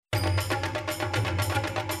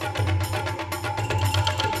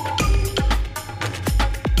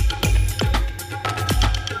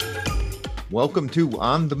Welcome to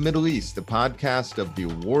On the Middle East, the podcast of the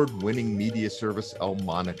award-winning media service Al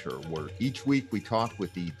Monitor, where each week we talk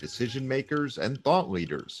with the decision makers and thought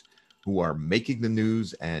leaders who are making the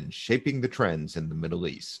news and shaping the trends in the Middle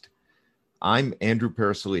East. I'm Andrew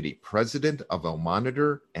Parasoliti, president of Al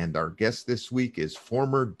Monitor, and our guest this week is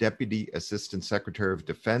former Deputy Assistant Secretary of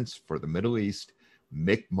Defense for the Middle East,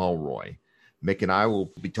 Mick Mulroy. Mick and I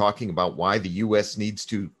will be talking about why the U.S. needs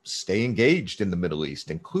to stay engaged in the Middle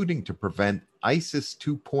East, including to prevent ISIS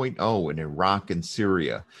 2.0 in Iraq and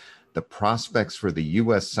Syria, the prospects for the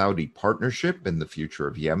U.S.-Saudi partnership in the future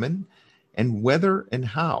of Yemen, and whether and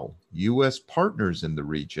how U.S. partners in the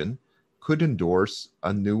region could endorse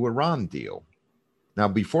a new Iran deal. Now,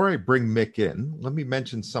 before I bring Mick in, let me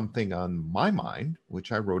mention something on my mind,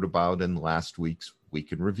 which I wrote about in last week's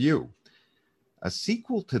Week in Review. A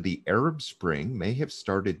sequel to the Arab Spring may have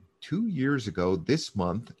started 2 years ago this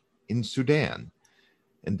month in Sudan.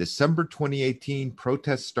 In December 2018,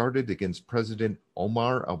 protests started against President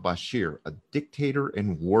Omar al-Bashir, a dictator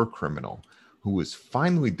and war criminal, who was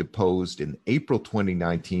finally deposed in April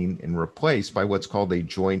 2019 and replaced by what's called a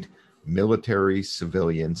joint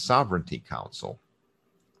military-civilian sovereignty council.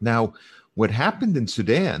 Now, what happened in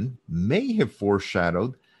Sudan may have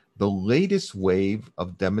foreshadowed the latest wave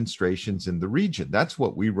of demonstrations in the region. That's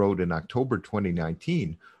what we wrote in October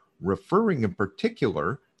 2019, referring in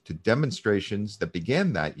particular to demonstrations that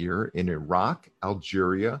began that year in Iraq,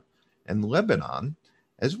 Algeria, and Lebanon,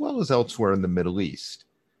 as well as elsewhere in the Middle East.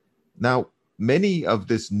 Now, many of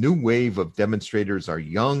this new wave of demonstrators are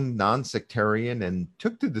young, non-sectarian, and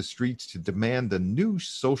took to the streets to demand a new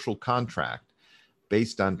social contract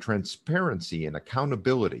based on transparency and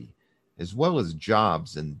accountability, as well as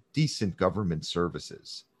jobs and decent government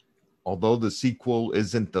services. Although the sequel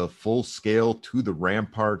isn't the full scale to the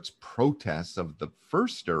ramparts protests of the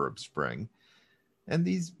first Arab Spring, and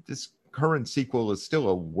this current sequel is still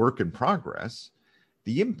a work in progress,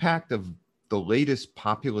 the impact of the latest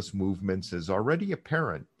populist movements is already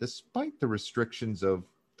apparent despite the restrictions of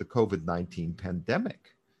the COVID-19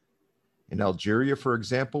 pandemic. In Algeria, for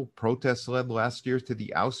example, protests led last year to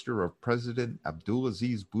the ouster of President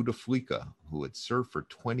Abdulaziz Bouteflika, who had served for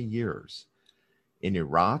 20 years. In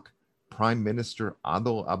Iraq, Prime Minister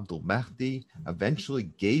Adel Abdel-Mahdi eventually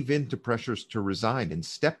gave in to pressures to resign and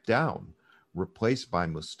stepped down, replaced by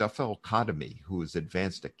Mustafa al-Kadhimi, who has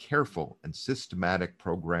advanced a careful and systematic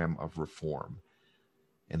program of reform.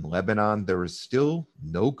 In Lebanon, there is still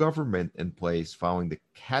no government in place following the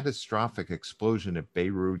catastrophic explosion at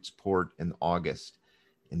Beirut's port in August,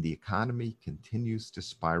 and the economy continues to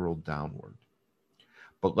spiral downward.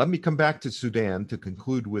 But let me come back to Sudan to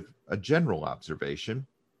conclude with a general observation.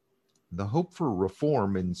 The hope for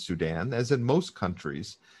reform in Sudan, as in most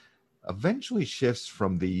countries, eventually shifts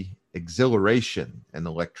from the exhilaration and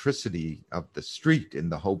electricity of the street in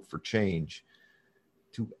the hope for change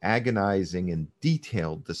to agonizing and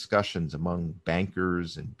detailed discussions among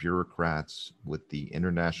bankers and bureaucrats with the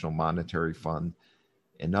International Monetary Fund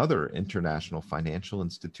and other international financial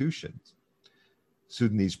institutions.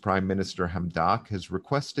 Sudanese Prime Minister Hamdok has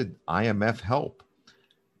requested IMF help,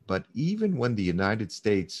 but even when the United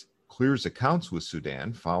States clears accounts with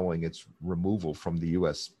Sudan following its removal from the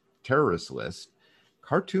U.S. terrorist list,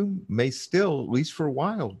 Khartoum may still, at least for a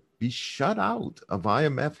while, be shut out of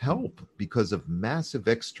IMF help because of massive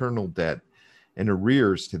external debt and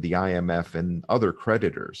arrears to the IMF and other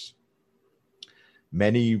creditors.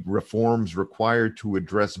 Many reforms required to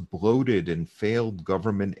address bloated and failed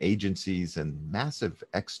government agencies and massive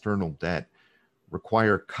external debt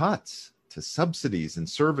require cuts to subsidies and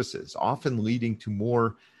services, often leading to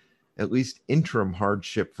more, at least interim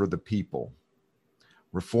hardship for the people.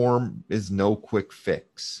 Reform is no quick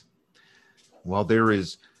fix. While there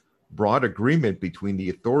is broad agreement between the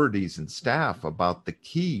authorities and staff about the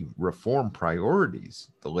key reform priorities,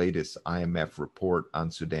 the latest IMF report on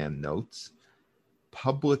Sudan notes,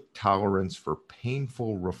 public tolerance for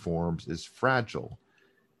painful reforms is fragile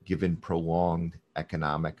given prolonged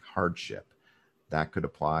economic hardship. That could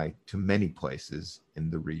apply to many places in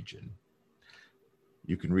the region.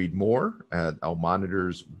 You can read more at Al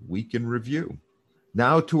Monitor's Week in Review.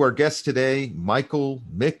 Now to our guest today,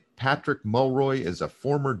 Mick Patrick Mulroy is a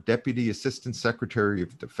former Deputy Assistant Secretary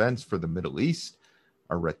of Defense for the Middle East,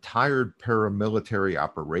 a retired paramilitary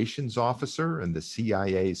operations officer in the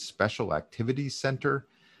CIA's Special Activities Center,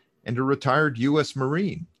 and a retired U.S.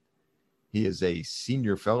 Marine. He is a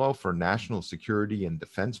senior fellow for national security and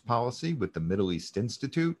defense policy with the Middle East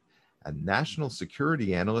Institute, a national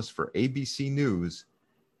security analyst for ABC News,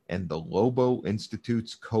 and the Lobo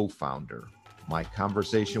Institute's co-founder. My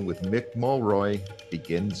conversation with Mick Mulroy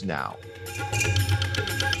begins now.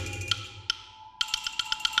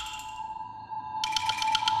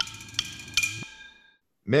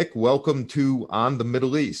 Mick, welcome to On the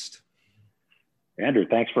Middle East. Andrew,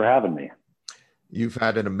 thanks for having me. You've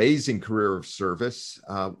had an amazing career of service.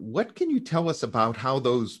 What can you tell us about how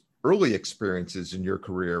those early experiences in your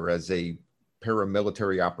career as a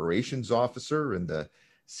paramilitary operations officer in the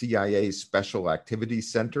CIA Special Activities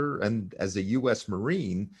Center and as a U.S.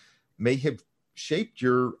 Marine may have shaped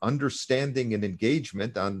your understanding and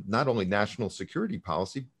engagement on not only national security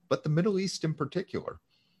policy, but the Middle East in particular?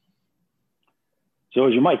 So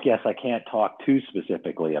as you might guess, I can't talk too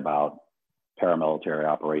specifically about paramilitary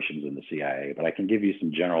operations in the CIA, but I can give you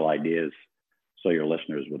some general ideas so your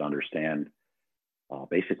listeners would understand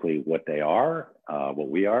basically what they are, what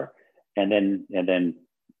we are, and then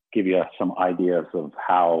give you some ideas of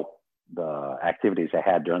how the activities I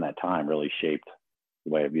had during that time really shaped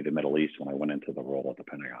the way I view the Middle East when I went into the role at the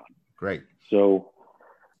Pentagon. Great. So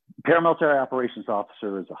paramilitary operations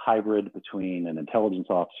officer is a hybrid between an intelligence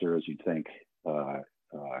officer, as you'd think,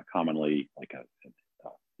 commonly like a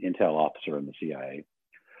intel officer in the CIA,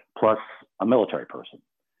 plus a military person.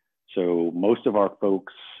 So most of our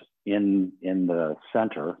folks in the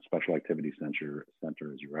center, Special Activities Center, as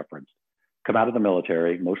you referenced, come out of the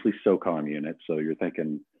military, mostly SOCOM units. So you're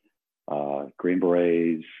thinking Green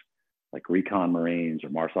Berets, like Recon Marines or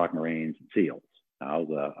MARSOC Marines and SEALs. I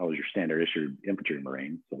was your standard issued infantry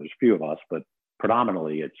Marine, so there's a few of us, but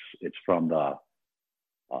predominantly it's from the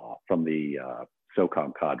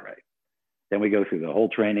SOCOM cadre. Then we go through the whole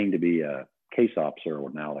training to be a case officer, or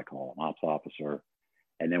now they call an ops officer.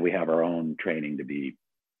 And then we have our own training to be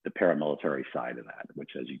the paramilitary side of that,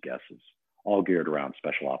 which, as you guess, is all geared around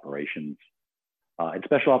special operations. And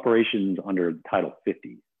special operations under Title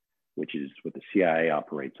 50, which is what the CIA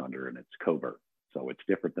operates under, and it's covert. So it's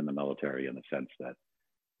different than the military in the sense that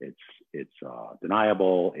it's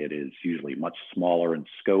deniable. It is usually much smaller in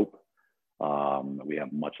scope. We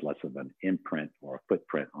have much less of an imprint or a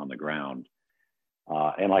footprint on the ground.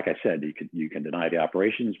 And like I said, you can deny the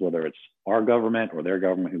operations, whether it's our government or their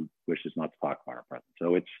government who wishes not to talk about our presence.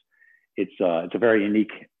 So it's a very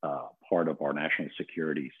unique part of our national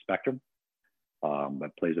security spectrum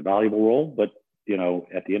that plays a valuable role. But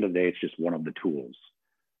at the end of the day, it's just one of the tools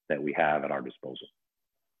that we have at our disposal.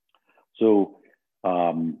 So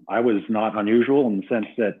I was not unusual in the sense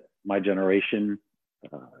that my generation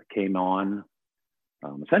came on.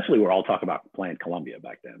 Essentially, we're all talking about Plan Columbia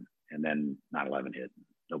back then. And then 9/11 hit.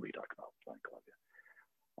 Nobody talked about Plan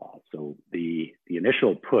Columbia. So the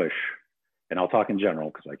initial push, and I'll talk in general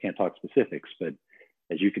because I can't talk specifics, but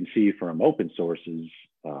as you can see from open sources,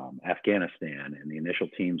 Afghanistan and the initial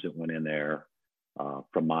teams that went in there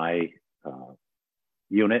from my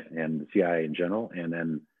unit and the CIA in general, and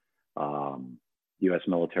then U.S.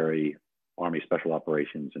 military, Army Special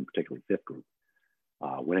Operations, and particularly 5th Group,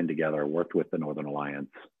 went in together, worked with the Northern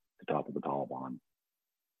Alliance to topple the Taliban.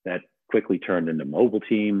 That quickly turned into mobile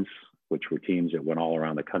teams, which were teams that went all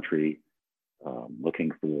around the country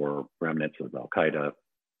looking for remnants of Al Qaeda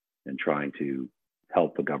and trying to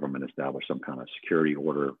help the government establish some kind of security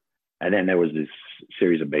order. And then there was this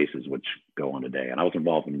series of bases which go on today. And I was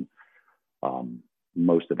involved in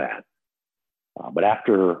most of that. But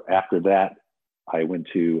after that, I went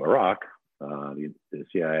to Iraq, the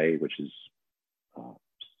CIA, which is a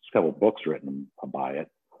couple of books written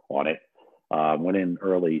on it. Went in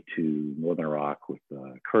early to northern Iraq with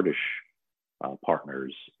Kurdish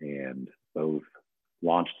partners, and both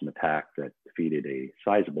launched an attack that defeated a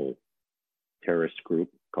sizable terrorist group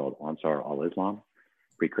called Ansar al-Islam,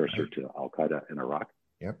 precursor to Al-Qaeda in Iraq.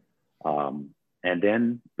 Yep. And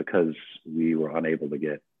then because we were unable to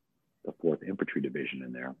get the 4th Infantry Division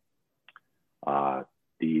in there,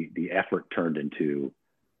 the effort turned into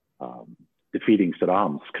defeating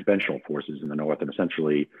Saddam's conventional forces in the north, and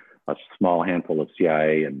essentially a small handful of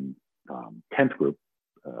CIA and 10th Group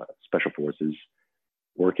special forces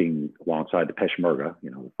working alongside the Peshmerga,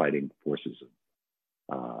 the fighting forces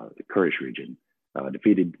of the Kurdish region,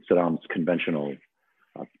 defeated Saddam's conventional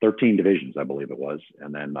 13 divisions, I believe it was,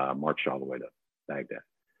 and then marched all the way to Baghdad.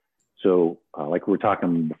 So like we were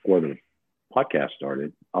talking before the podcast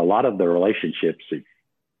started, a lot of the relationships that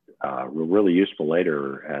were really useful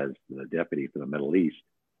later as the deputy for the Middle East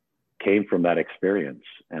came from that experience.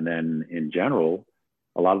 And then in general,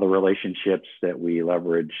 a lot of the relationships that we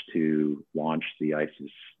leveraged to launch the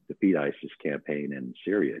defeat ISIS campaign in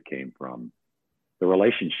Syria came from the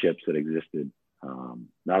relationships that existed,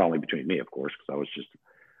 not only between me, of course, because I was just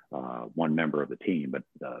one member of the team, but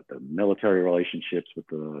the military relationships with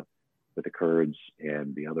the Kurds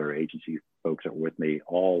and the other agency folks that were with me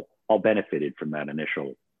all benefited from that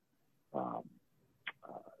initial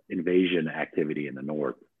invasion activity in the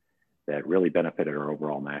north. that really benefited our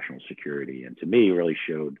overall national security. And to me, really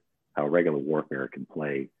showed how regular warfare can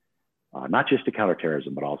play, not just to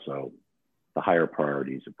counterterrorism, but also the higher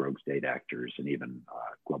priorities of rogue state actors and even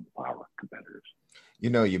global power competitors. You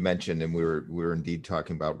know, you mentioned, and we were indeed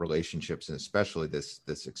talking about relationships, and especially this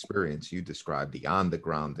experience you described, the on the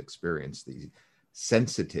ground experience, the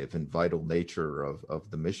sensitive and vital nature of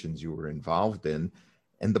the missions you were involved in,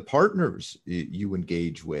 and the partners you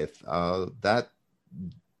engage with. That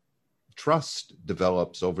trust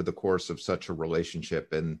develops over the course of such a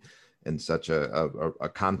relationship, and in such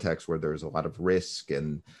a context where there's a lot of risk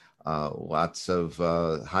and lots of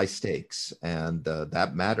high stakes, and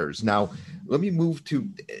that matters. Now, let me move to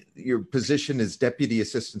your position as Deputy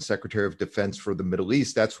Assistant Secretary of Defense for the Middle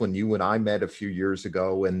East. That's when you and I met a few years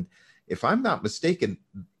ago. And if I'm not mistaken,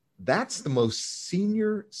 that's the most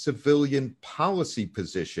senior civilian policy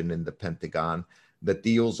position in the Pentagon that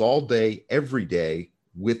deals all day, every day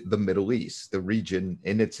with the Middle East, the region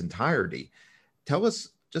in its entirety. Tell us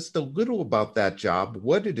just a little about that job,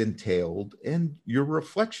 what it entailed, and your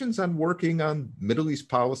reflections on working on Middle East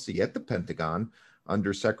policy at the Pentagon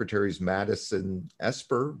under Secretaries Mattis and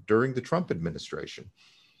Esper during the Trump administration.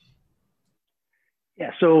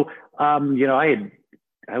 Yeah, so I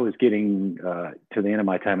was getting to the end of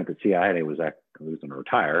my time at the CIA. I was going to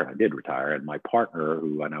retire. I did retire, and my partner,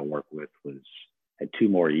 who I now work with, had 2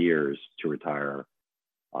 more years to retire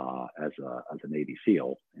as a Navy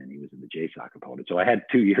SEAL, and he was in the JSOC component. So I had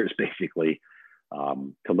 2 years basically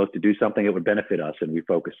to look to do something that would benefit us, and we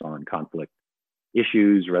focus on conflict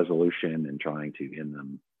issues, resolution, and trying to end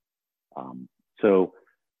them. So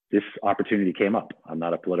this opportunity came up. I'm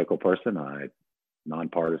not a political person. I'm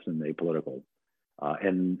nonpartisan, apolitical.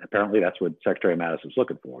 And apparently that's what Secretary Mattis was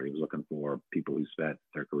looking for. He was looking for people who spent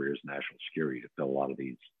their careers in national security to fill a lot of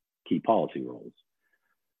these key policy roles.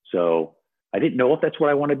 So I didn't know if that's what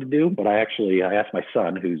I wanted to do, but I asked my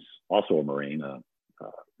son, who's also a Marine, a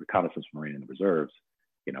reconnaissance Marine in the reserves,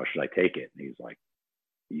 should I take it? And he's like,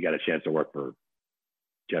 you got a chance to work for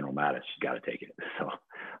General Mattis, you got to take it. So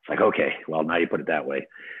it's like, okay, well, now you put it that way.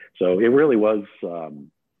 So it really was,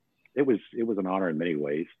 it was an honor in many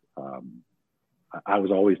ways. I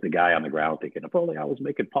was always the guy on the ground thinking, if only I was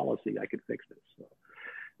making policy, I could fix this. So,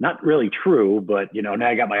 not really true, but now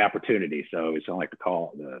I got my opportunity. So it sounded like the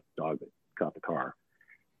dog that caught the car.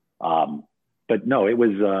 But no, it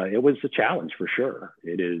was a challenge for sure.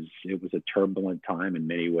 It was a turbulent time in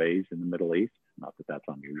many ways in the Middle East. Not that that's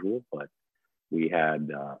unusual, but we had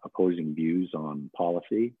opposing views on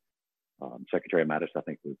policy. Secretary Mattis, I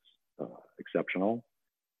think, was exceptional.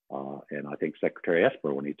 And I think Secretary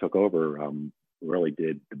Esper, when he took over, really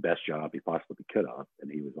did the best job he possibly could have.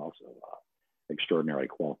 And he was also an extraordinarily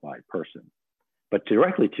qualified person. But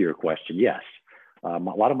directly to your question, yes, a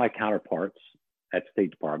lot of my counterparts at State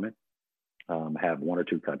Department have 1 or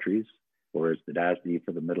 2 countries, whereas the DASD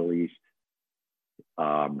for the Middle East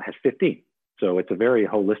has 15. So it's a very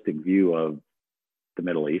holistic view of the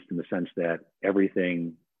Middle East in the sense that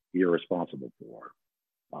everything you're responsible for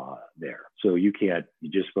there. So you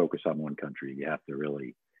just focus on one country. You have to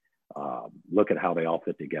really look at how they all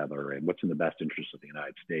fit together and what's in the best interest of the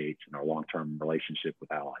United States and our long-term relationship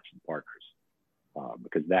with allies and partners.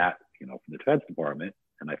 Because that, for the Defense Department,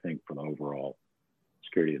 and I think for the overall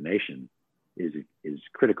security of the nation, is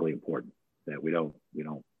critically important, that we don't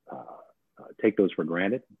take those for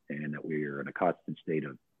granted, and that we are in a constant state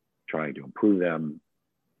of trying to improve them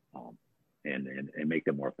and make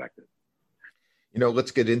them more effective.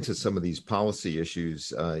 Let's get into some of these policy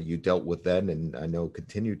issues you dealt with then, and I know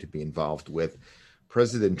continue to be involved with.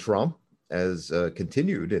 President Trump has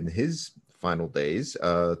continued in his final days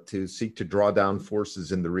to seek to draw down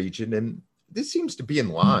forces in the region. And this seems to be in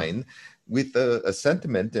line with a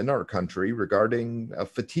sentiment in our country regarding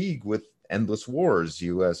fatigue with endless wars.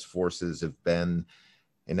 U.S. forces have been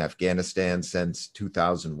in Afghanistan since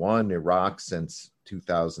 2001, Iraq since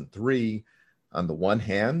 2003. On the one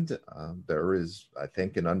hand, there is, I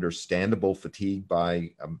think, an understandable fatigue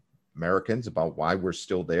by Americans about why we're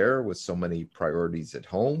still there with so many priorities at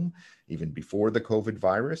home, even before the COVID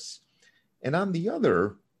virus. And on the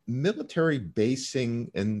other, military basing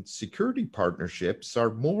and security partnerships are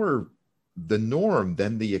more the norm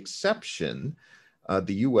than the exception.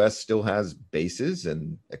 The U.S. still has bases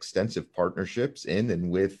and extensive partnerships in and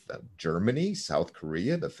with Germany, South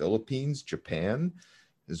Korea, the Philippines, Japan,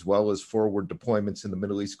 as well as forward deployments in the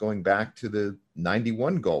Middle East going back to the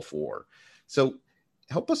 91 Gulf War. So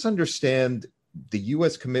help us understand the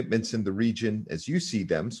U.S. commitments in the region as you see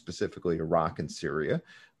them, specifically Iraq and Syria,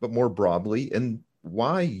 but more broadly, and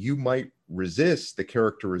why you might resist the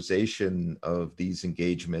characterization of these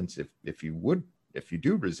engagements, if you would if you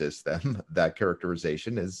do resist them, that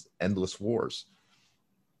characterization is endless wars.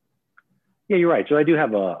 Yeah, you're right. So I do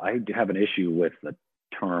have an issue with the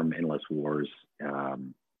term endless wars for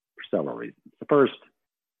several reasons. The first,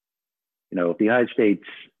 if the United States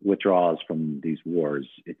withdraws from these wars,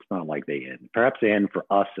 it's not like they end. Perhaps they end for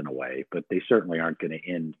us in a way, but they certainly aren't going to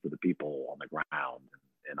end for the people on the ground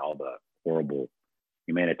and all the horrible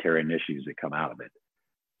humanitarian issues that come out of it.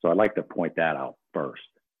 So I'd like to point that out first.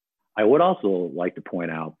 I would also like to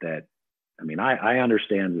point out that, I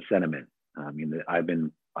understand the sentiment.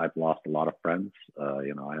 I've lost a lot of friends.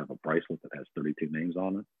 I have a bracelet that has 32 names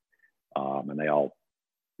on it, and they all,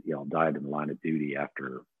 died in the line of duty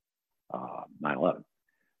after 9/11.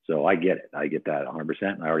 So I get it. I get that 100%.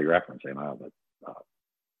 And I already referenced, I have a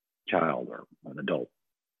child or an adult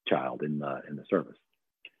child in the service.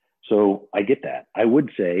 So I get that. I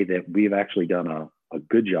would say that we've actually done a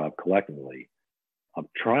good job collectively of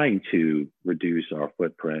trying to reduce our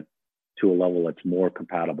footprint to a level that's more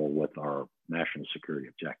compatible with our national security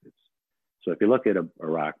objectives. So if you look at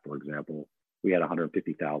Iraq, for example, we had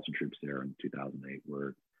 150,000 troops there in 2008.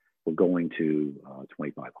 We're going to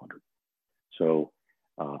 2,500. So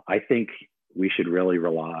I think we should really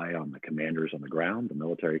rely on the commanders on the ground, the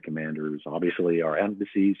military commanders, obviously our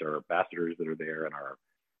embassies, our ambassadors that are there, and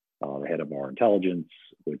the head of our intelligence,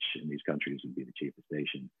 which in these countries would be the chief of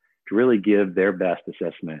station, to really give their best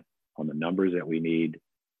assessment on the numbers that we need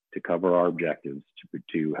to cover our objectives,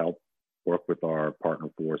 to help work with our partner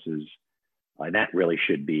forces. And that really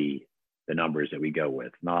should be the numbers that we go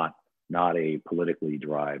with, not a politically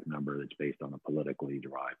derived number that's based on a politically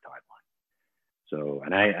derived timeline. So,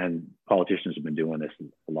 and politicians have been doing this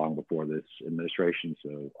long before this administration,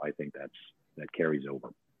 so I think that carries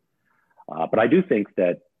over. But I do think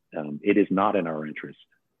that it is not in our interest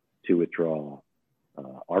to withdraw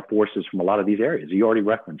our forces from a lot of these areas. You already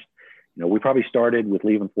referenced, we probably started with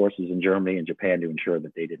leaving forces in Germany and Japan to ensure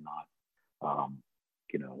that they did not,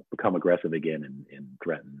 become aggressive again and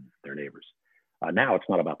threaten their neighbors. Now it's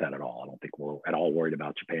not about that at all. I don't think we're at all worried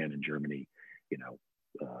about Japan and Germany,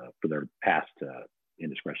 for their past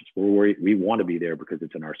indiscretions. We want to be there because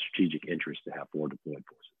it's in our strategic interest to have forward deployed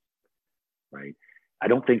forces, right? I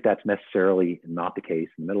don't think that's necessarily not the case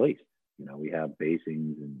in the Middle East. We have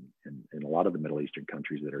basings in a lot of the Middle Eastern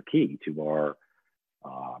countries that are key to our,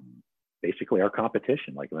 basically our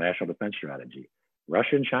competition, like the National Defense Strategy.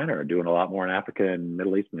 Russia and China are doing a lot more in Africa and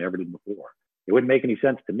Middle East than they ever did before. It wouldn't make any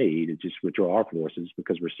sense to me to just withdraw our forces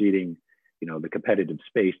because we're ceding, the competitive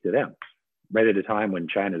space to them, right at a time when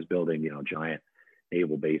China's building, giant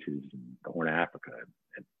naval bases in the Horn of Africa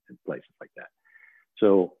and places like that.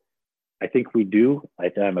 So I think we do.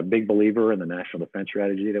 I'm a big believer in the National Defense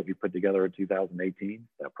Strategy that we put together in 2018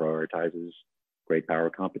 that prioritizes great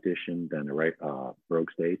power competition, then the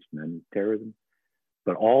rogue states, and then terrorism.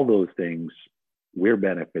 But all those things we're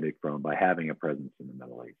benefiting from by having a presence in the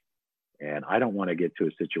Middle East. And I don't want to get to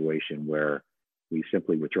a situation where we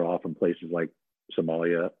simply withdraw from places like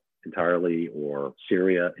Somalia entirely or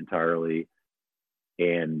Syria entirely,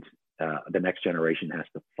 and the next generation has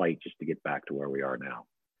to fight just to get back to where we are now.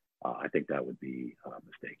 I think that would be a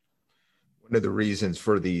mistake. One of the reasons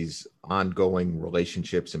for these ongoing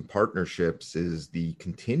relationships and partnerships is the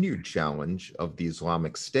continued challenge of the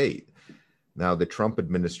Islamic State. Now, the Trump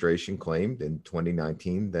administration claimed in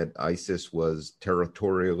 2019 that ISIS was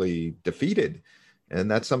territorially defeated,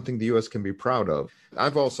 and that's something the U.S. can be proud of.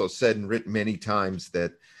 I've also said and written many times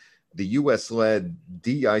that the U.S.-led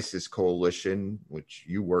de-ISIS coalition, which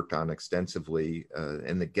you worked on extensively,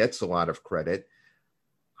 and that gets a lot of credit,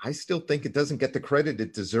 I still think it doesn't get the credit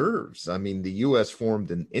it deserves. I mean, the U.S.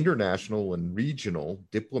 formed an international and regional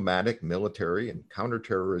diplomatic, military, and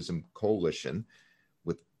counterterrorism coalition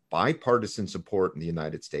with bipartisan support in the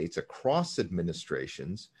United States across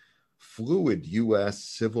administrations, fluid U.S.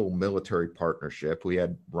 civil-military partnership. We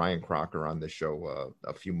had Ryan Crocker on the show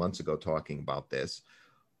a few months ago talking about this.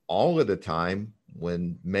 All at a time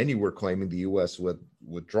when many were claiming the U.S. was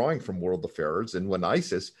withdrawing from world affairs and when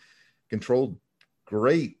ISIS controlled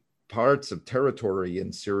great parts of territory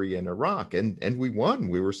in Syria and Iraq. And we won.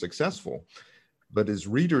 We were successful. But as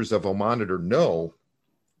readers of Monitor know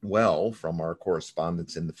well from our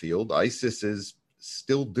correspondence in the field, ISIS is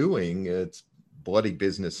still doing its bloody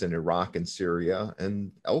business in Iraq and Syria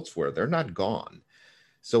and elsewhere. They're not gone.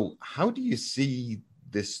 So how do you see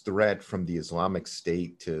this threat from the Islamic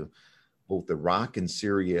State to both Iraq and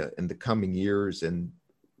Syria in the coming years, and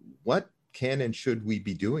what can and should we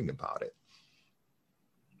be doing about it?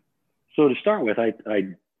 So to start with,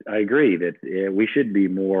 I agree that we should be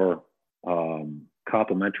more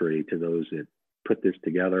complimentary to those that put this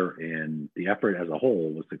together, and the effort as a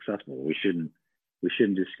whole was successful. We shouldn't we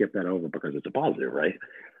shouldn't just skip that over because it's a positive, right?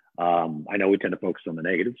 I know we tend to focus on the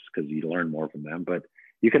negatives because you learn more from them, but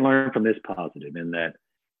you can learn from this positive in that,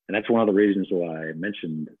 and that's one of the reasons why I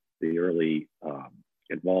mentioned the early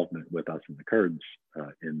involvement with us and the Kurds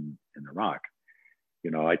in Iraq.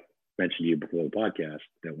 You know, I mentioned to you before the podcast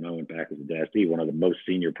that when I went back as a DASD, one of the most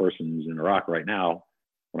senior persons in Iraq right now,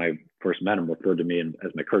 when I first met him, referred to me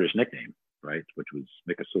as my Kurdish nickname, right, which was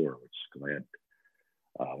Mikasur, which because I had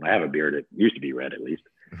when I have a beard, it used to be red at least.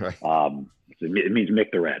 Right. So it means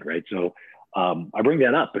Mick the Red, right? So I bring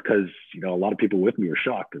that up because a lot of people with me were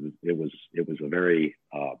shocked because it was a very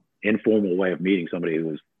informal way of meeting somebody who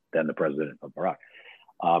was then the president of Iraq,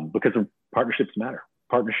 because partnerships matter.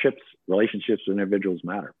 Partnerships, relationships with individuals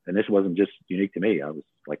matter, and this wasn't just unique to me. I was,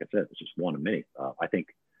 like I said, it's just one of many. I think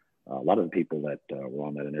a lot of the people that were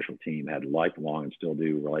on that initial team had lifelong and still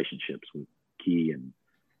do relationships with key and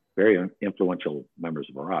very influential members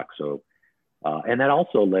of Iraq. So, and that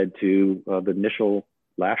also led to the initial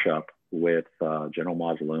lash up with General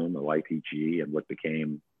Mazloum, the YPG, and what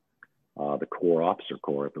became the core officer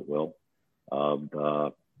corps, if it will, of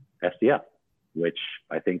the SDF, which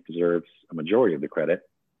I think deserves a majority of the credit.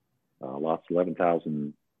 Lost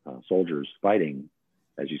 11,000 soldiers fighting,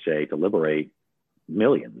 as you say, to liberate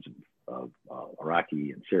millions of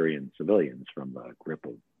Iraqi and Syrian civilians from the grip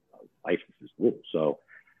of ISIS's rule. So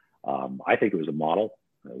I think it was a model.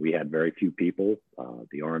 We had very few people.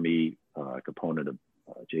 The Army component of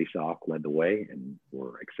JSOC led the way and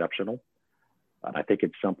were exceptional. And I think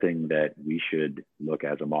it's something that we should look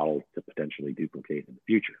as a model to potentially duplicate in the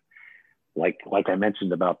future. Like I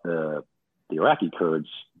mentioned about the Iraqi Kurds,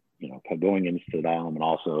 going into Saddam and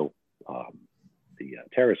also the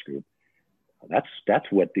terrorist group. That's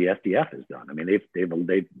what the SDF has done. I mean,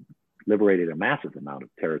 they've liberated a massive amount of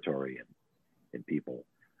territory and people,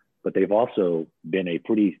 but they've also been a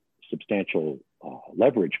pretty substantial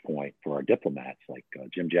leverage point for our diplomats like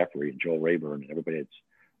Jim Jeffrey and Joel Rayburn and everybody that's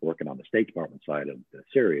working on the State Department side of the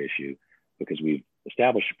Syria issue, because we've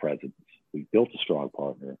established a presence, we've built a strong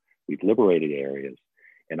partner, we've liberated areas,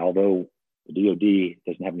 and although the DoD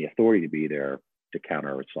doesn't have any authority to be there to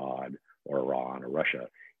counter Assad or Iran or Russia,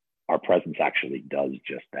 our presence actually does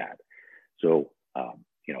just that. So, from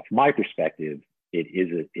my perspective, it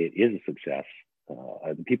is a success.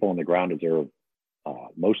 The people on the ground deserve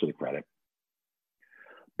most of the credit,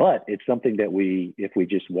 but it's something that if we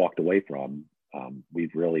just walked away from,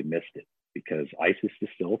 we've really missed it, because ISIS is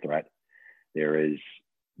still a threat. There is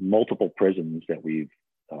multiple prisons that we've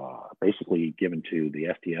basically given to the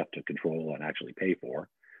SDF to control and actually pay for.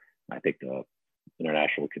 I think the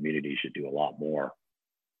international community should do a lot more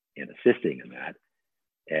in assisting in that.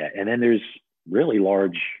 And then there's really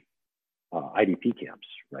large IDP camps,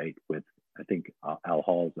 right? With, I think, Al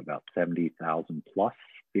Hall's about 70,000 plus,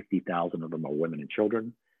 50,000 of them are women and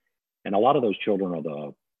children. And a lot of those children are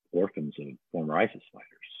the orphans of former ISIS fighters.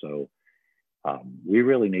 So we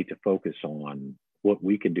really need to focus on what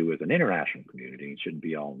we can do as an international community, it shouldn't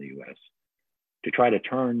be all in the US, to try to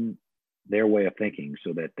turn their way of thinking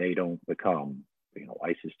so that they don't become,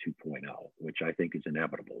 ISIS 2.0, which I think is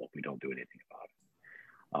inevitable if we don't do anything about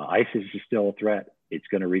it. ISIS is still a threat. It's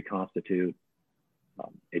going to reconstitute.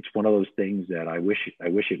 It's one of those things that I wish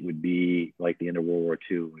it would be like the end of World War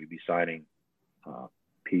II. We'd be signing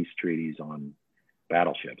peace treaties on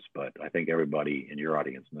battleships, but I think everybody in your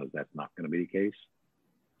audience knows that's not going to be the case.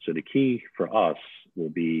 So the key for us will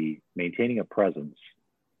be maintaining a presence,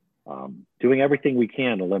 doing everything we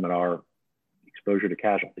can to limit our exposure to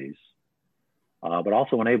casualties, but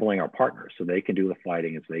also enabling our partners so they can do the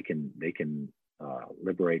fighting and so they can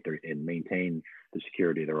liberate and maintain the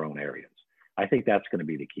security of their own areas. I think that's going to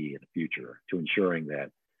be the key in the future to ensuring that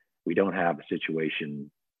we don't have a situation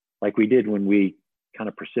like we did when we kind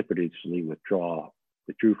of precipitously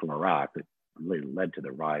withdrew from Iraq that led to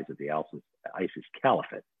the rise of the ISIS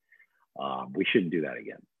caliphate. We shouldn't do that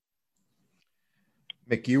again.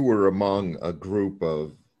 Mick, you were among a group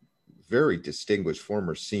of very distinguished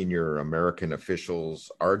former senior American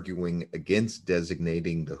officials arguing against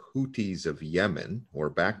designating the Houthis of Yemen, or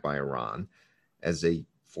backed by Iran, as a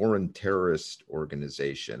foreign terrorist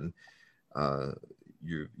organization.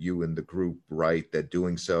 You and the group write that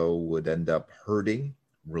doing so would end up hurting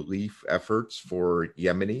relief efforts for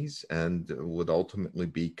Yemenis and would ultimately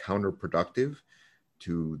be counterproductive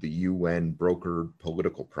to the UN brokered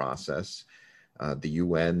political process. The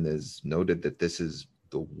UN has noted that this is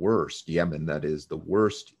the worst, Yemen, that is the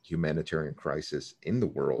worst humanitarian crisis in the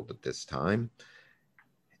world at this time.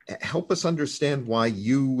 Help us understand why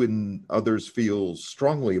you and others feel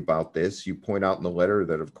strongly about this. You point out in the letter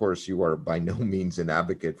that, of course, you are by no means an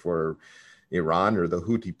advocate for Iran or the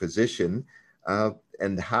Houthi position.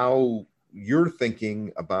 and how you're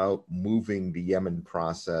thinking about moving the Yemen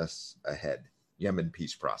process ahead, Yemen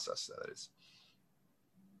peace process, that is.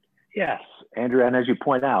 Yes, Andrew, and as you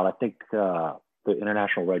point out, I think the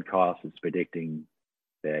International Red Cross is predicting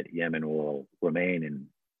that Yemen will remain and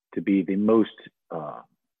to be the most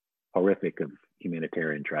horrific of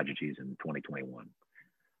humanitarian tragedies in 2021.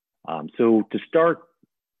 So to start,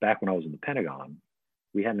 back when I was in the Pentagon,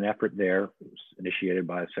 we had an effort there. It was initiated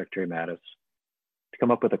by Secretary Mattis to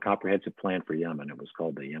come up with a comprehensive plan for Yemen. It was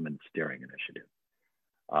called the Yemen Steering Initiative.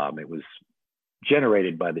 It was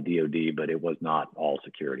generated by the DoD, but it was not all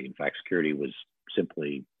security. In fact, security was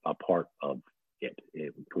simply a part of it.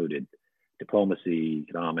 It included diplomacy,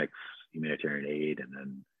 economics, humanitarian aid, and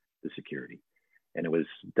then the security. And it was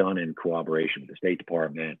done in cooperation with the State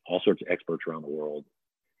Department, all sorts of experts around the world.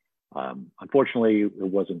 Unfortunately,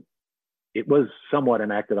 it was somewhat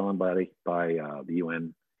enacted on by the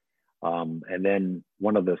UN. And then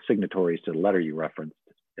one of the signatories to the letter you referenced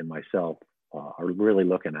and myself are really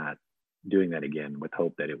looking at doing that again with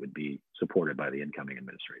hope that it would be supported by the incoming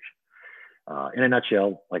administration. In a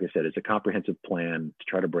nutshell, like I said, it's a comprehensive plan to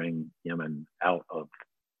try to bring Yemen out of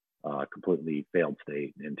a completely failed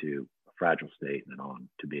state into a fragile state and then on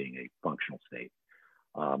to being a functional state.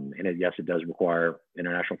 Yes, it does require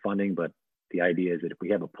international funding, but the idea is that if we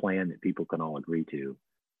have a plan that people can all agree to,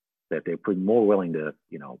 that they're more willing to,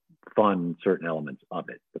 fund certain elements of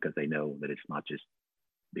it because they know that it's not just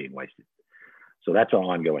being wasted. So that's our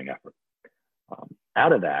ongoing effort.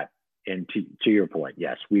 Out of that, and to your point,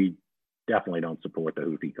 yes, we definitely don't support the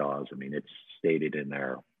Houthi cause. I mean, it's stated in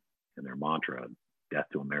their mantra, death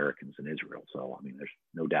to Americans in Israel. So, I mean, there's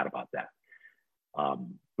no doubt about that.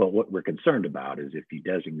 But what we're concerned about is if you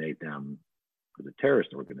designate them as a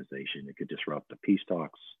terrorist organization, it could disrupt the peace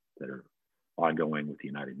talks that are ongoing with the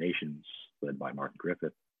United Nations, led by Martin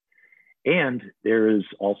Griffith. And there is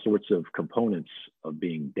all sorts of components of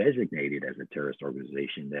being designated as a terrorist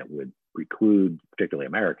organization that would preclude, particularly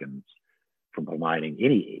Americans, from providing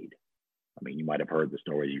any aid. I mean, you might have heard the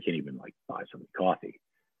story, you can't even buy some coffee.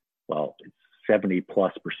 Well, it's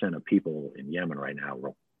 70+% of people in Yemen right now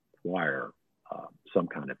require some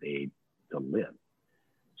kind of aid to live.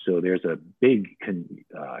 So there's a big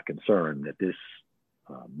concern that this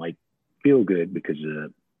might feel good because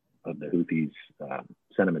of the Houthis'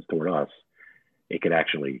 sentiments toward us. It could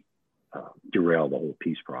actually derail the whole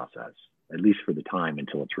peace process, at least for the time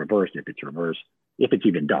until it's reversed. If it's reversed, if it's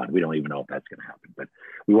even done, we don't even know if that's going to happen. But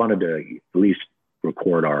we wanted to at least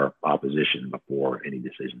record our opposition before any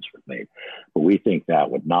decisions were made. But we think that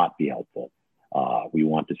would not be helpful. We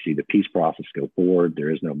want to see the peace process go forward.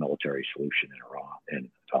 There is no military solution in Iran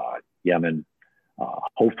and Yemen.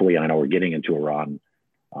 Hopefully, I know we're getting into Iran.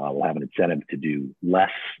 We'll have an incentive to do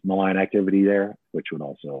less malign activity there, which would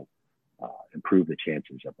also improve the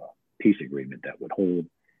chances of a peace agreement that would hold.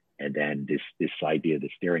 And then this idea, the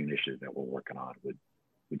steering initiative that we're working on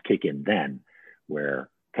would kick in then, where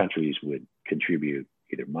countries would contribute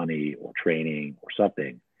either money or training or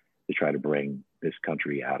something to try to bring this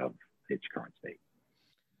country out of its current state.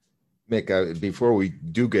 Mick, before we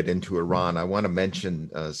do get into Iran, I want to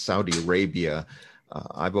mention Saudi Arabia.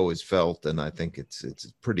 I've always felt, and I think it's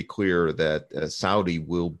pretty clear that Saudi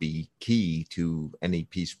will be key to any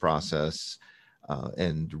peace process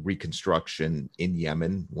and reconstruction in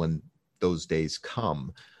Yemen when those days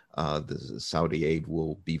come. The Saudi aid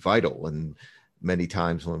will be vital. And many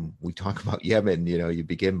times when we talk about Yemen, you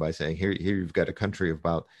begin by saying, here you've got a country of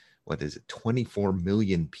about, 24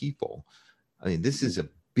 million people. I mean, this is a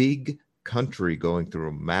big country going through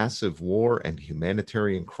a massive war and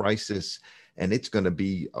humanitarian crisis. And it's going to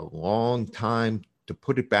be a long time to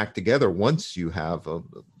put it back together once you have a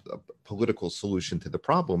political solution to the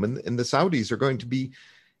problem. And the Saudis are going to be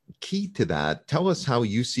key to that. Tell us how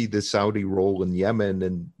you see the Saudi role in Yemen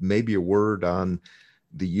and maybe a word on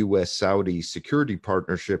the U.S.-Saudi security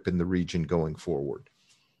partnership in the region going forward.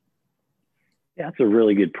 Yeah, that's a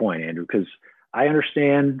really good point, Andrew, because I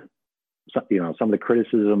understand some of the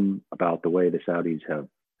criticism about the way the Saudis have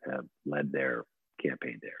led their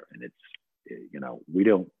campaign there. And it's, we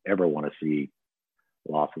don't ever want to see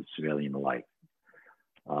loss of civilian life.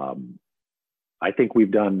 I think we've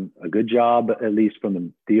done a good job, at least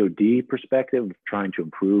from the DoD perspective, of trying to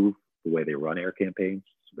improve the way they run air campaigns.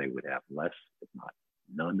 So they would have less, if not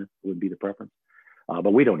none, would be the preference.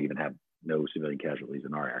 But we don't even have no civilian casualties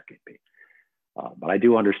in our air campaign. But I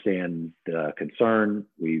do understand the concern.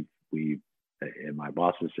 We and my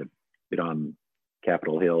bosses have been on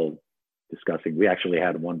Capitol Hill discussing. We actually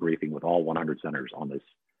had one briefing with all 100 senators on this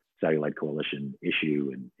Saudi-led coalition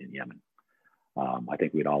issue in Yemen. I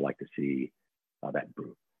think we'd all like to see that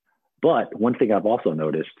improve. But one thing I've also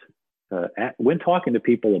noticed when talking to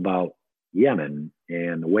people about Yemen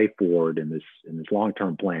and the way forward in this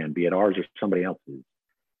long-term plan, be it ours or somebody else's,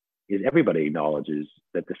 is everybody acknowledges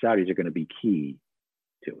that the Saudis are going to be key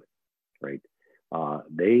to it, right?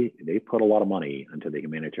 They put a lot of money into the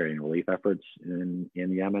humanitarian relief efforts in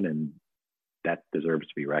Yemen, and that deserves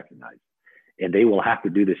to be recognized. And they will have to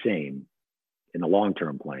do the same in the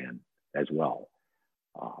long-term plan as well.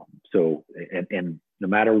 And no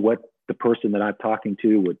matter what the person that I'm talking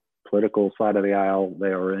to, what political side of the aisle they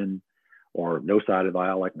are in, or no side of the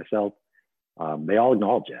aisle like myself, they all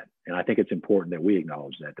acknowledge that. And I think it's important that we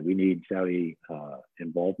acknowledge that we need Saudi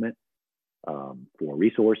involvement for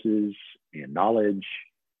resources and knowledge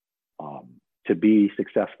to be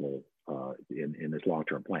successful in this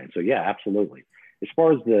long-term plan. So yeah, absolutely. As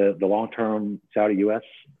far as the long-term Saudi-U.S.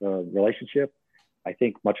 relationship, I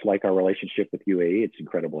think much like our relationship with UAE, it's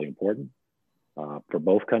incredibly important for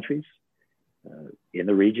both countries. In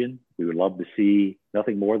the region, we would love to see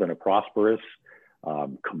nothing more than a prosperous,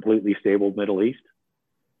 completely stable Middle East.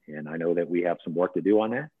 And I know that we have some work to do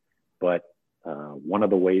on that, but one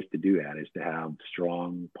of the ways to do that is to have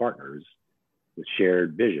strong partners with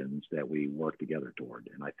shared visions that we work together toward.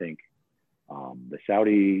 And I think the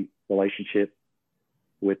Saudi relationship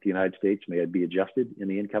with the United States may be adjusted in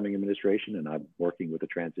the incoming administration, and I'm working with the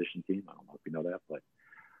transition team. I don't know if you know that, but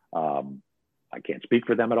I can't speak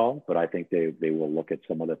for them at all, but I think they will look at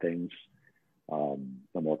some of the things, some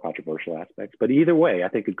more controversial aspects. But either way, I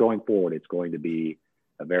think going forward, it's going to be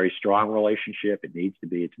a very strong relationship. It needs to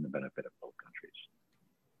be. It's in the benefit of both countries.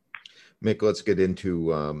 Mick, let's get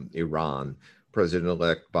into Iran.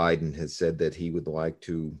 President-elect Biden has said that he would like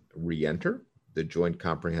to re-enter the Joint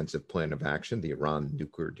Comprehensive Plan of Action, the Iran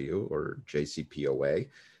Nuclear Deal, or JCPOA,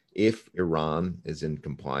 if Iran is in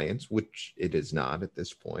compliance, which it is not at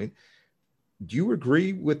this point. Do you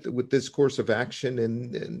agree with this course of action,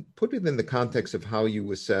 and put it in the context of how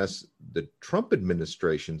you assess the Trump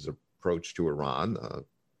administration's approach to Iran? The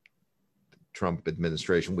Trump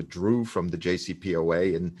administration withdrew from the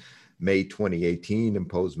JCPOA in May 2018,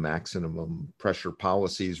 imposed maximum pressure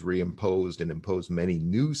policies, reimposed and imposed many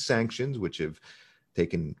new sanctions, which have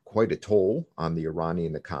taken quite a toll on the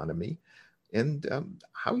Iranian economy. And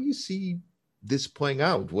how you see this playing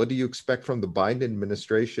out? What do you expect from the Biden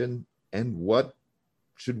administration, and what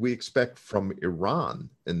should we expect from Iran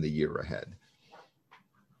in the year ahead?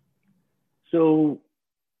 So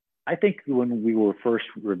I think when we were first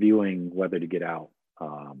reviewing whether to get out,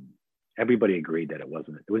 everybody agreed that it was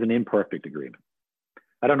an imperfect agreement.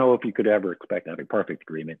 I don't know if you could ever expect to have a perfect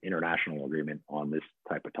agreement, international agreement on this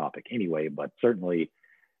type of topic anyway, but certainly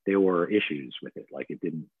there were issues with it. Like it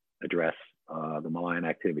didn't address the malign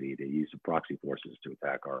activity, the use of proxy forces to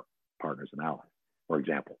attack our partners and allies, for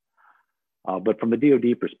example. But from the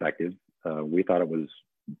DoD perspective, we thought it was,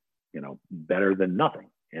 better than nothing,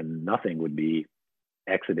 and nothing would be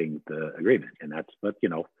exiting the agreement. And but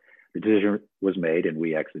the decision was made and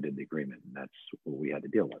we exited the agreement, and that's what we had to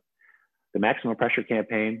deal with. The maximum pressure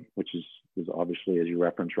campaign, which was obviously, as you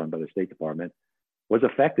referenced, run by the State Department, was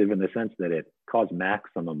effective in the sense that it caused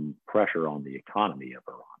maximum pressure on the economy of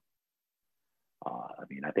Iran.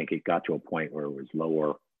 I think it got to a point where it was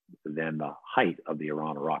lower than the height of the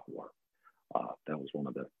Iran-Iraq war. That was one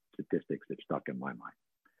of the statistics that stuck in my mind.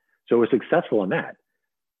 So it was successful in that.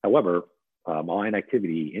 However, malign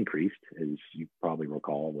activity increased, as you probably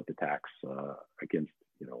recall, with attacks against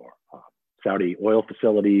Saudi oil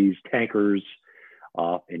facilities, tankers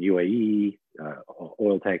in UAE,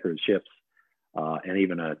 oil tankers, ships, and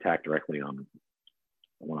even an attack directly on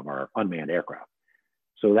one of our unmanned aircraft.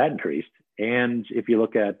 So that increased. And if you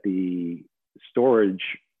look at the storage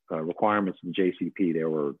requirements of the JCP, they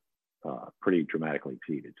were pretty dramatically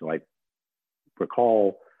exceeded. So I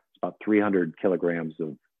recall it's about 300 kilograms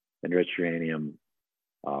of enriched uranium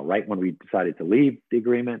right when we decided to leave the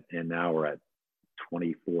agreement, and now we're at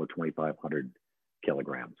 2,500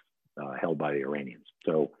 kilograms held by the Iranians.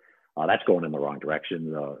 So that's going in the wrong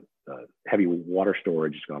direction. The heavy water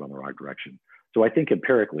storage has gone in the wrong direction. So I think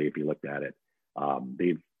empirically, if you looked at it,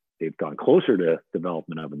 they've gone closer to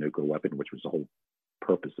development of a nuclear weapon, which was the whole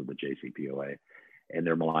purpose of the JCPOA, and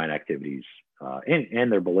their malign activities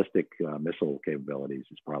and their ballistic missile capabilities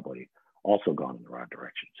has probably also gone in the wrong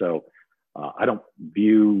direction. So I don't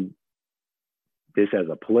view this as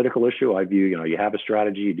a political issue. I view, you have a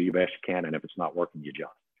strategy, you do your best you can, and if it's not working, you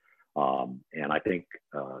adjust. And I think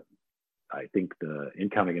the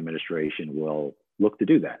incoming administration will look to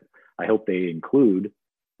do that. I hope they include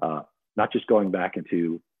not just going back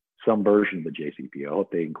into some version of the JCPOA. I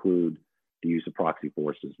hope they include the use of proxy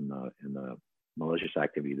forces and the malicious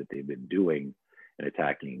activity that they've been doing and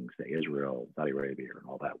attacking, say, Israel, Saudi Arabia, and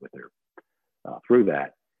all that with their through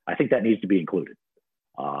that. I think that needs to be included.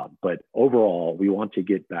 But overall, we want to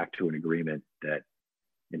get back to an agreement that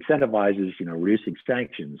incentivizes, reducing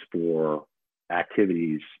sanctions for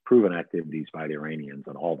activities, proven activities by the Iranians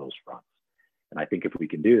on all those fronts. And I think if we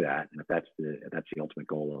can do that, and if that's the ultimate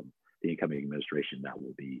goal of the incoming administration, that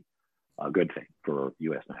will be a good thing for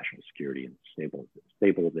U.S. national security and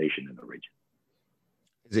stabilization in the region.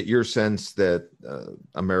 Is it your sense that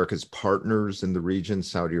America's partners in the region,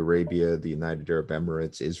 Saudi Arabia, the United Arab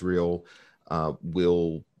Emirates, Israel,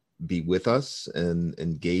 will be with us in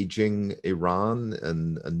engaging Iran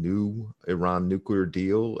and a new Iran nuclear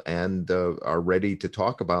deal, and are ready to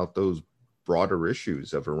talk about those broader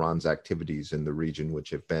issues of Iran's activities in the region,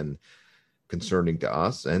 which have been concerning to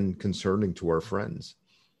us and concerning to our friends?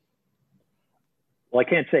 Well, I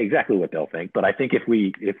can't say exactly what they'll think, but I think if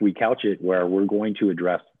we couch it where we're going to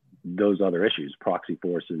address those other issues, proxy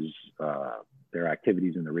forces, their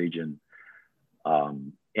activities in the region,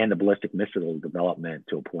 and the ballistic missile development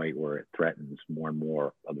to a point where it threatens more and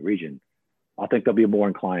more of the region, I think they'll be more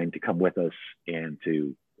inclined to come with us and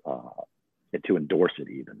to endorse it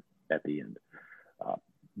even at the end.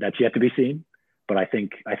 That's yet to be seen, but I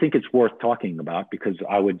think it's worth talking about, because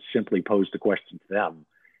I would simply pose the question to them: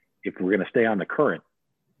 if we're going to stay on the current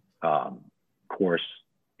course,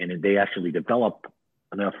 and they actually develop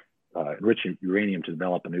enough enriched uranium to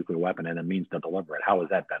develop a nuclear weapon and a means to deliver it, how is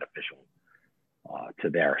that beneficial to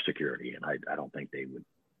their security? And I don't think they would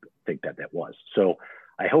think that was. So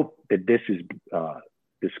I hope that this is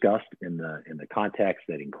discussed in the context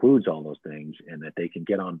that includes all those things, and that they can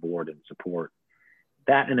get on board and support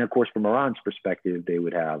that. And of course, from Iran's perspective, they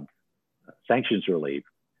would have sanctions relief.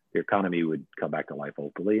 Their economy would come back to life,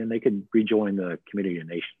 hopefully, and they could rejoin the community of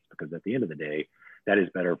nations, because at the end of the day, that is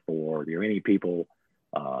better for the Iranian people,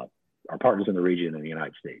 our partners in the region, and the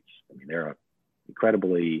United States. I mean, they're an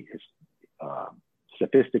incredibly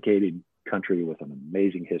sophisticated country with an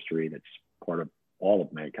amazing history that's part of all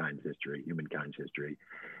of mankind's history, humankind's history.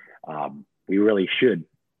 We really should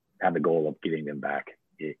have the goal of getting them back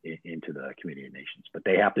into the community of nations, but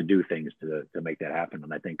they have to do things to make that happen.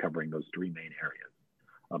 And I think covering those three main areas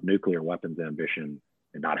of nuclear weapons ambition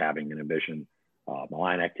and not having an ambition,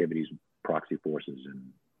 malign activities, proxy forces,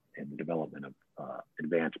 and the development of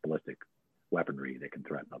advanced ballistic weaponry that can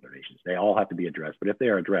threaten other nations. They all have to be addressed, but if they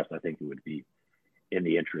are addressed, I think it would be in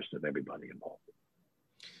the interest of everybody involved.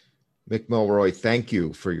 Mick Mulroy, thank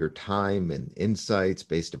you for your time and insights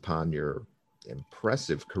based upon your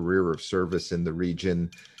impressive career of service in the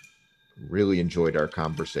region. Really enjoyed our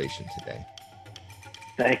conversation today.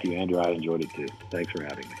 Thank you, Andrew. I enjoyed it too. Thanks for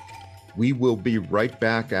having me. We will be right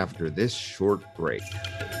back after this short break.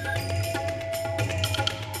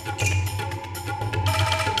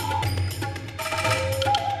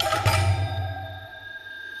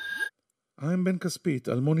 I'm Ben Caspit,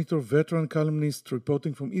 Al Monitor veteran columnist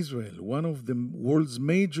reporting from Israel, one of the world's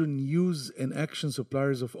major news and action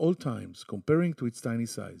suppliers of all times, comparing to its tiny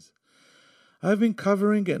size. I've been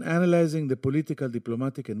covering and analyzing the political,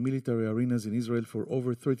 diplomatic, and military arenas in Israel for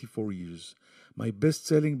over 34 years. My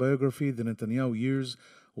best-selling biography, The Netanyahu Years,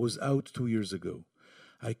 was out 2 years ago.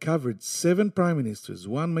 I covered 7 prime ministers,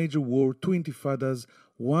 1 major war, 2 intifadas,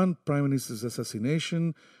 1 prime minister's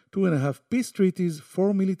assassination, 2.5 peace treaties,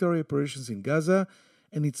 4 military operations in Gaza,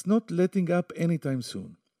 and it's not letting up anytime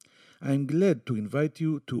soon. I'm glad to invite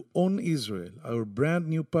you to On Israel, our brand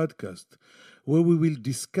new podcast, where we will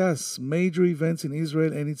discuss major events in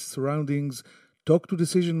Israel and its surroundings, talk to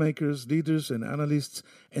decision makers, leaders, and analysts,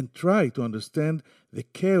 and try to understand the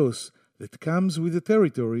chaos that comes with the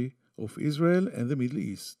territory of Israel and the Middle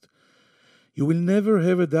East. You will never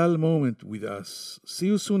have a dull moment with us. See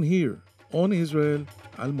you soon here on Israel,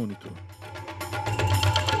 Al Monitor.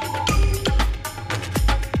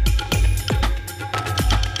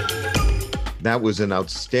 That was an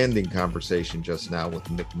outstanding conversation just now with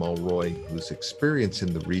Mick Mulroy, whose experience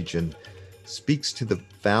in the region speaks to the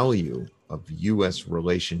value of U.S.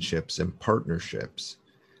 relationships and partnerships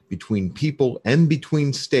between people and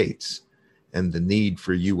between states, and the need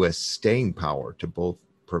for U.S. staying power to both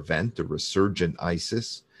prevent a resurgent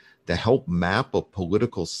ISIS, to help map a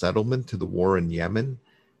political settlement to the war in Yemen,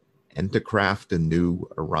 and to craft a new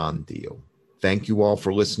Iran deal. Thank you all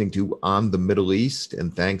for listening to On the Middle East,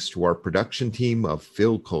 and thanks to our production team of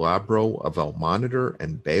Phil Calabro of El Monitor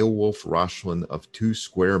and Beowulf Roshlin of Two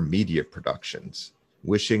Square Media Productions.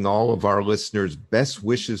 Wishing all of our listeners best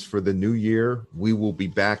wishes for the new year. We will be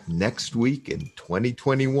back next week in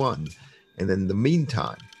 2021. And in the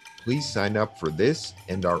meantime, please sign up for this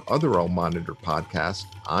and our other El Monitor podcast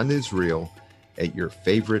on Israel at your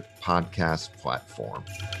favorite podcast platform.